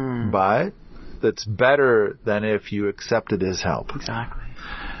poorly, but that's better than if you accepted his help. Exactly.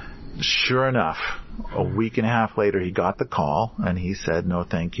 Sure enough, a week and a half later, he got the call and he said, no,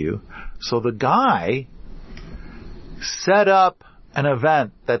 thank you. So the guy set up an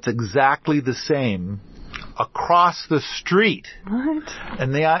event that's exactly the same across the street. What?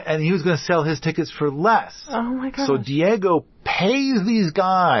 And he was going to sell his tickets for less. Oh my God. So Diego pays these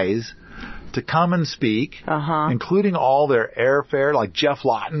guys to come and speak, including all their airfare, like Jeff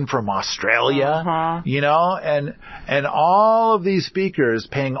Lawton from Australia, and all of these speakers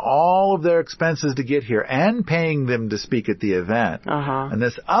paying all of their expenses to get here and paying them to speak at the event. And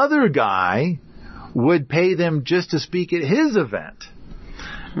this other guy would pay them just to speak at his event.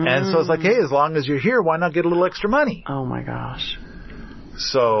 And so it's like, hey, as long as you're here, why not get a little extra money? Oh my gosh.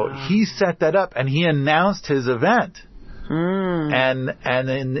 So he set that up and he announced his event. And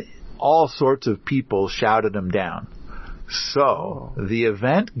then all sorts of people shouted him down. So the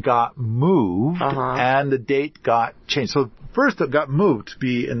event got moved and the date got changed. So first it got moved to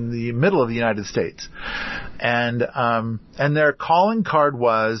be in the middle of the United States. And their calling card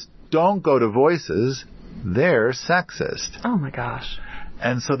was, don't go to Voices, they're sexist. Oh my gosh.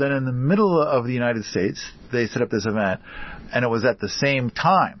 And so then in the middle of the United States, they set up this event and it was at the same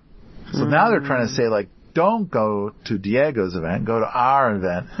time. So now they're trying to say like, don't go to Diego's event, go to our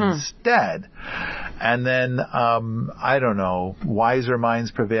event instead. And then, I don't know, wiser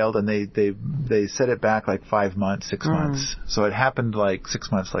minds prevailed and they set it back like 5 months, 6 months. So it happened like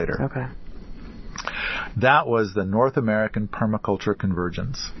 6 months later. Okay. That was the North American Permaculture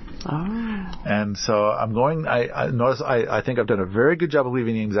Convergence. And so I notice I think I've done a very good job of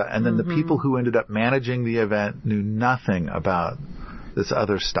leaving things out. And then the people who ended up managing the event knew nothing about this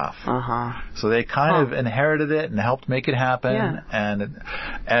other stuff. So they kind of inherited it and helped make it happen. Yeah.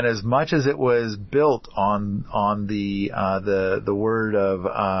 And as much as it was built on the word of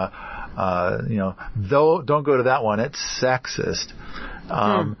don't go to that one, it's sexist.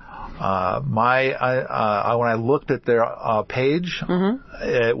 when I looked at their page,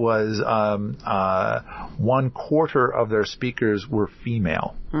 it was 1/4 of their speakers were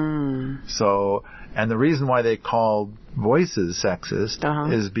female. So, and the reason why they called Voices sexist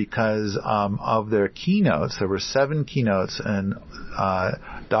is because of their keynotes. There were 7 keynotes, and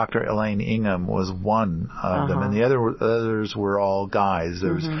Dr. Elaine Ingham was one of them, and the others were all guys.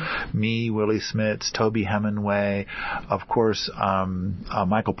 There was me, Willie Smits, Toby Hemingway, of course,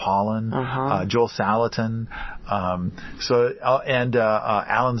 Michael Pollan, Joel Salatin, and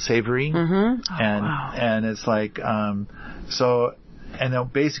Alan Savory, and it's like And then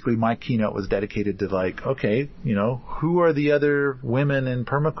basically my keynote was dedicated to like, okay, you know, who are the other women in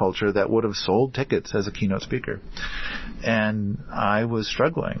permaculture that would have sold tickets as a keynote speaker? And I was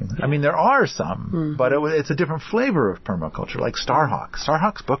struggling. I mean, there are some, but it's a different flavor of permaculture, like Starhawk.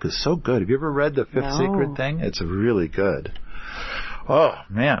 Starhawk's book is so good. Have you ever read The Fifth Sacred Thing? It's really good. Oh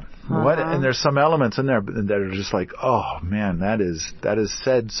man, what? And there's some elements in there that are just like, oh man, that is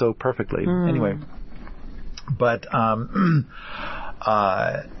said so perfectly. Anyway, but and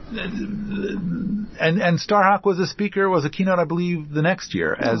Starhawk was a speaker, was a keynote, I believe, the next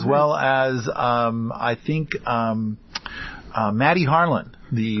year, as well as I think Maddie Harlan,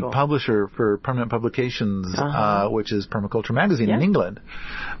 the publisher for Permanent Publications, which is Permaculture Magazine in England.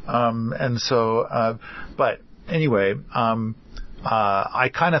 And so, but anyway, I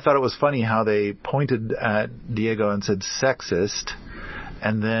kind of thought it was funny how they pointed at Diego and said sexist,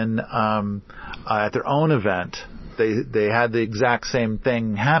 and then at their own event, they had the exact same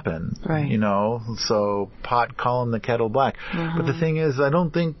thing happen, you know, so pot calling the kettle black. But the thing is, I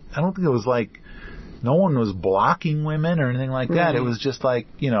don't think it was like no one was blocking women or anything like that. It was just like,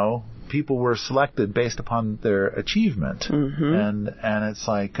 you know, people were selected based upon their achievement. And it's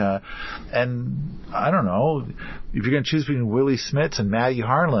like, and I don't know, if you're going to choose between Willie Smits and Maddie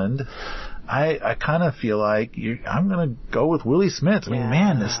Harlan, I kind of feel like I'm going to go with Willie Smits. I mean,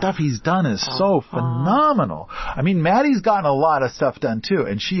 man, the stuff he's done is so phenomenal. I mean, Maddie's gotten a lot of stuff done too,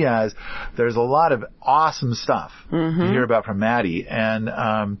 and there's a lot of awesome stuff you hear about from Maddie. And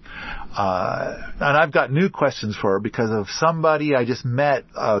I've got new questions for her because of somebody I just met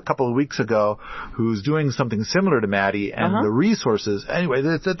a couple of weeks ago who's doing something similar to Maddie, and the resources. Anyway,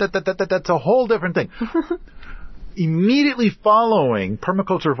 that's a whole different thing. Immediately following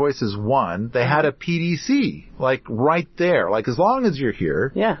Permaculture Voices 1, they had a PDC, like right there. Like as long as you're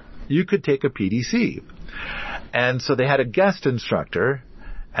here, you could take a PDC. And so they had a guest instructor,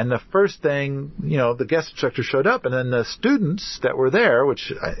 and the first thing, you know, the guest instructor showed up, and then the students that were there,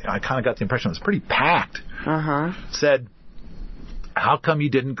 which I kind of got the impression was pretty packed, said, how come you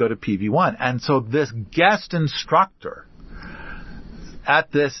didn't go to PV1? And so this guest instructor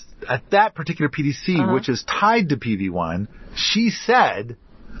at that particular PDC, which is tied to PV1, she said,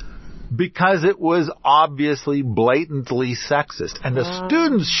 because it was obviously blatantly sexist. And the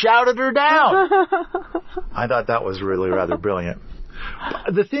students shouted her down. I thought that was really rather brilliant.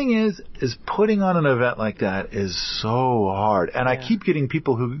 But the thing is putting on an event like that is so hard. And I keep getting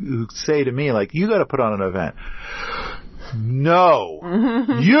people who say to me, like, you got to put on an event. No,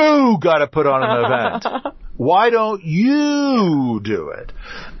 you got to put on an event. Why don't you do it?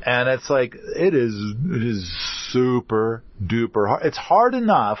 And it's like, it is super duper hard. It's hard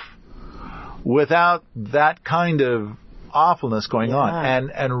enough without that kind of awfulness going on.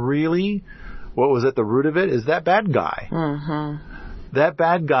 And really, what was at the root of it is that bad guy. That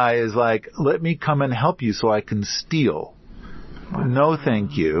bad guy is like, let me come and help you so I can steal. No,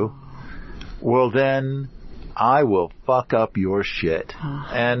 thank you. Well, then I will fuck up your shit.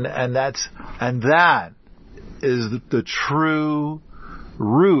 And that is the true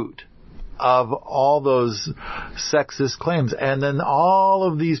root of all those sexist claims. And then all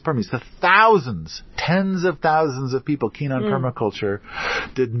of these permits, the thousands, tens of thousands of people keen on permaculture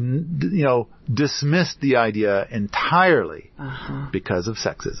dismissed the idea entirely because of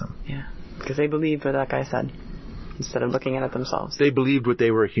sexism. Yeah, because they believed what that guy said instead of looking at it themselves. They believed what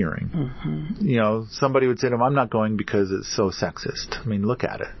they were hearing. You know, somebody would say to them, I'm not going because it's so sexist. I mean, look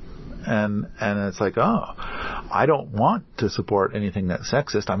at it. And it's like, oh, I don't want to support anything that's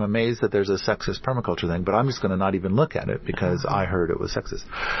sexist. I'm amazed that there's a sexist permaculture thing, but I'm just going to not even look at it because I heard it was sexist.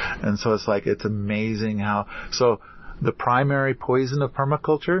 And so it's like, it's amazing how, so the primary poison of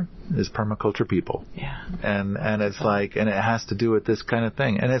permaculture is permaculture people. Yeah. And it's like, and it has to do with this kind of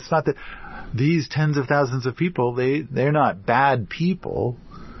thing. And it's not that these tens of thousands of people, they're not bad people,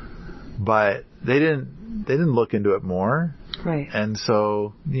 but they didn't look into it more. Right. And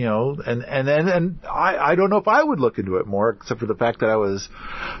so, and I don't know if I would look into it more, except for the fact that I was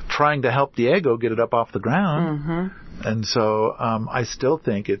trying to help Diego get it up off the ground. Mm-hmm. And so, I still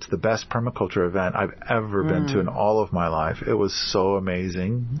think it's the best permaculture event I've ever been to in all of my life. It was so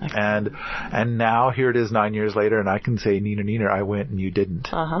amazing. Excellent. And now here it is 9 years later, and I can say, Nina, I went and you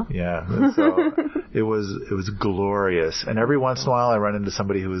didn't. Uh-huh. Yeah. So it was glorious. And every once in a while I run into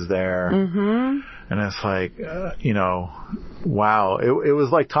somebody who was there. Mm-hmm. And it's like, wow. It was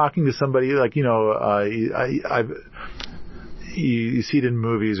like talking to somebody like, you see it in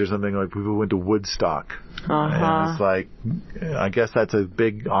movies or something, like people went to Woodstock. Uh-huh. And it's like, I guess that's a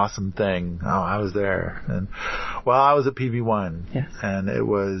big, awesome thing. Oh, I was there. And, I was at PV1. Yes. And it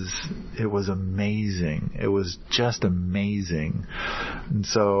was amazing. It was just amazing. And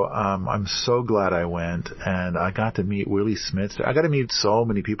so, I'm so glad I went, and I got to meet Willie Smith. I got to meet so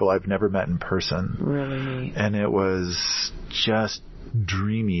many people I've never met in person. Really neat. And it was just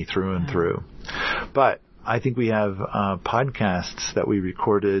dreamy through and through. But I think we have podcasts that we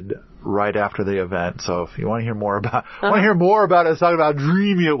recorded right after the event. So if you want to hear more about us talking about how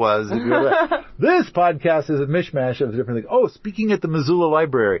dreamy it was, this podcast is a mishmash of different things. Oh, speaking at the Missoula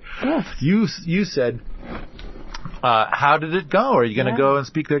Library, yes. You said, how did it go? Are you going to go and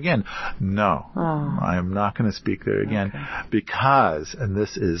speak there again? No, I am not going to speak there again because, and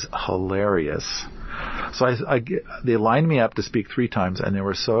this is hilarious. So they lined me up to speak 3 times, and they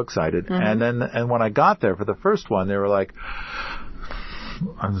were so excited. Mm-hmm. And when I got there for the first one, they were like,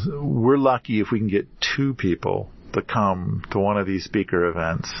 "We're lucky if we can get 2 people to come to one of these speaker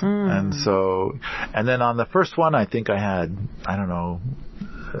events." And then on the first one, I think I had,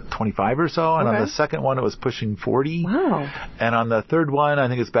 25 or so, and on the second one it was pushing 40. Wow. And on the third one I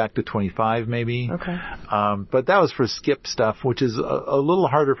think it's back to 25 maybe. Okay. But that was for skip stuff, which is a little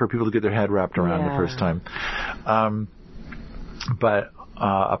harder for people to get their head wrapped around the first time. But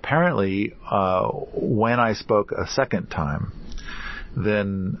apparently when I spoke a second time,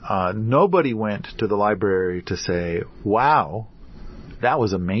 then nobody went to the library to say, "Wow, that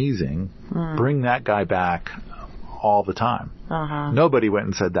was amazing. Bring that guy back all the time." Uh-huh. Nobody went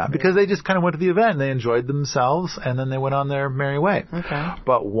and said that because they just kind of went to the event and they enjoyed themselves and then they went on their merry way. Okay.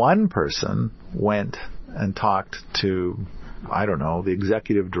 But one person went and talked to, the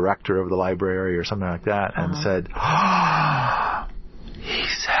executive director of the library or something like that and said, "He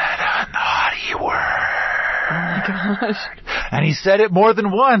said a naughty word." Oh my gosh. And he said it more than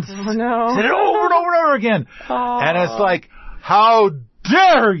once. Oh no. He said it over and over and over again. Oh. And it's like, how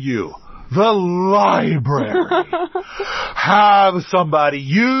dare you? The library have somebody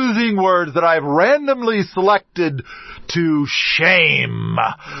using words that I've randomly selected to shame.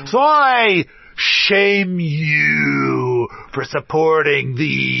 So I shame you for supporting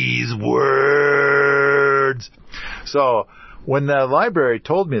these words. So when the library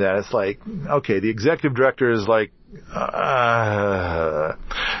told me that, it's like, okay, the executive director is like,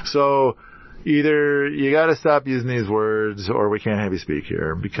 so either you got to stop using these words or we can't have you speak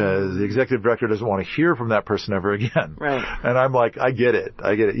here because the executive director doesn't want to hear from that person ever again. Right. And I'm like, I get it.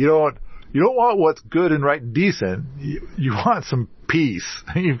 You don't want what's good and right and decent. You want some peace.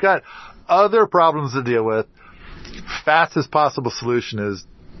 You've got other problems to deal with. Fastest possible solution is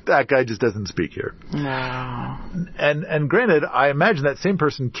that guy just doesn't speak here. No. And granted, I imagine that same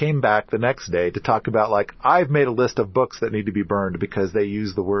person came back the next day to talk about, like, I've made a list of books that need to be burned because they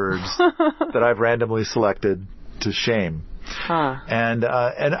use the words that I've randomly selected to shame. Huh. And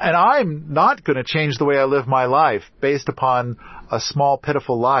I'm not going to change the way I live my life based upon a small,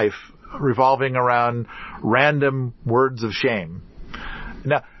 pitiful life revolving around random words of shame.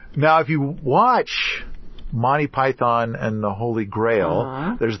 Now, if you watch Monty Python and the Holy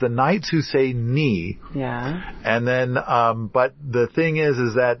Grail, there's the knights who say "ni." Yeah. And then, but the thing is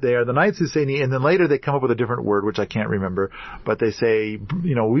that they are the knights who say "ni," and then later they come up with a different word, which I can't remember, but they say,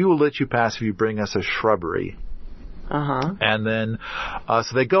 "We will let you pass if you bring us a shrubbery." Uh-huh. And then,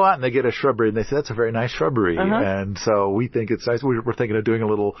 so they go out and they get a shrubbery and they say, "That's a very nice shrubbery." And so we think it's nice. We're thinking of doing a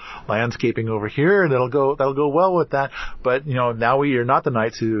little landscaping over here and that'll go well with that. But, now we are not the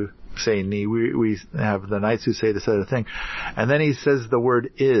knights who say "ni." We have the knights who say this other thing. And then he says the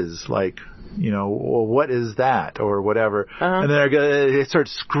word "is," like, well, what is that? Or whatever. And then they start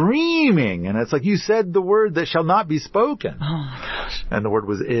screaming. And it's like, you said the word that shall not be spoken. Oh my gosh. And the word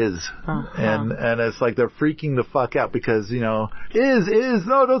was "is." And it's like they're freaking the fuck out because, is, no,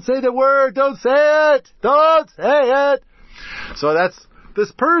 don't say the word. Don't say it. Don't say it. So that's,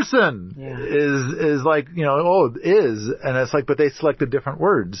 this person is like, is. And it's like, but they selected different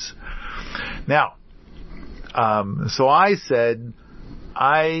words. Now, so I said,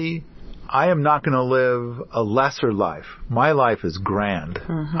 I I am not going to live a lesser life. My life is grand.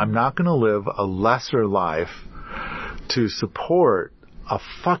 I'm not going to live a lesser life to support a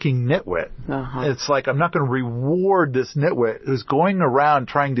fucking nitwit. It's like I'm not going to reward this nitwit who's going around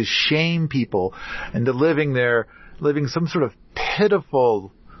trying to shame people into living some sort of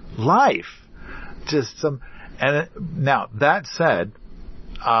pitiful life. Now that said,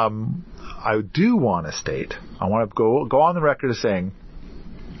 I do want to state, I want to go on the record as saying,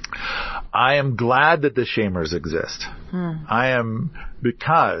 I am glad that the shamers exist. I am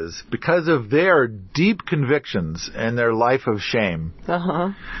because of their deep convictions and their life of shame.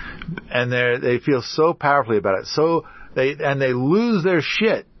 And they feel so powerfully about it. So they lose their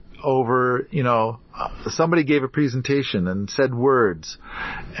shit over, somebody gave a presentation and said words,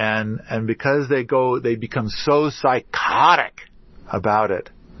 and because they become so psychotic about it,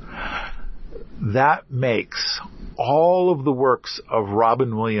 that makes all of the works of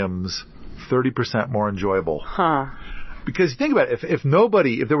Robin Williams 30% more enjoyable. Because think about it, if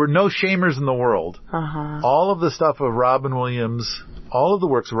there were no shamers in the world, all of the stuff of Robin Williams, all of the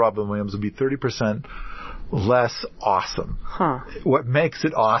works of Robin Williams would be 30% less awesome. What makes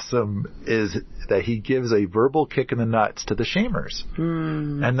it awesome is that he gives a verbal kick in the nuts to the shamers.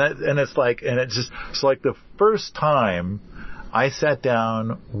 It's like the first time I sat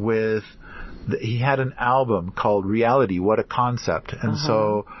down with, he had an album called Reality, What a Concept.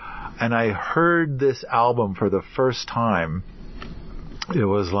 And I heard this album for the first time. It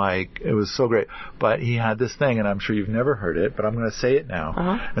was so great. But he had this thing, and I'm sure you've never heard it, but I'm going to say it now.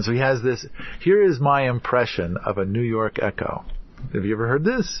 And so he has this, here is my impression of a New York echo. Have you ever heard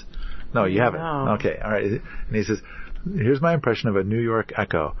this? No, you haven't. No. Okay, all right. And he says, here's my impression of a New York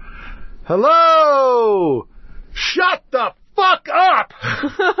echo. Hello! Shut the fuck up!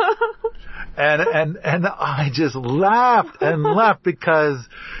 And I just laughed because,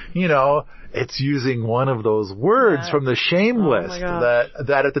 it's using one of those words from the shame list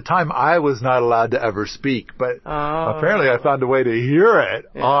that at the time I was not allowed to ever speak, but apparently I found a way to hear it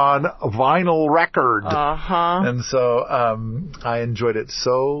on vinyl record. And so, I enjoyed it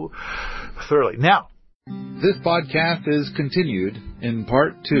so thoroughly. Now, this podcast is continued in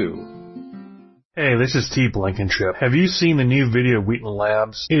part 2. Hey, this is T. Blankenship. Have you seen the new video of Wheaton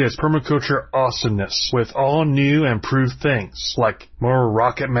Labs? It is permaculture awesomeness with all new and improved things like more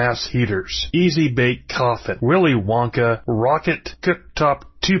rocket mass heaters, easy bake coffin, Willy Wonka, rocket cooktop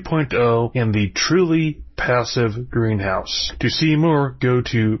 2.0, and the truly passive greenhouse. To see more, go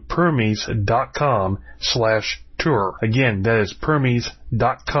to permies.com/tour. Again, that is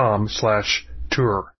permies.com/tour.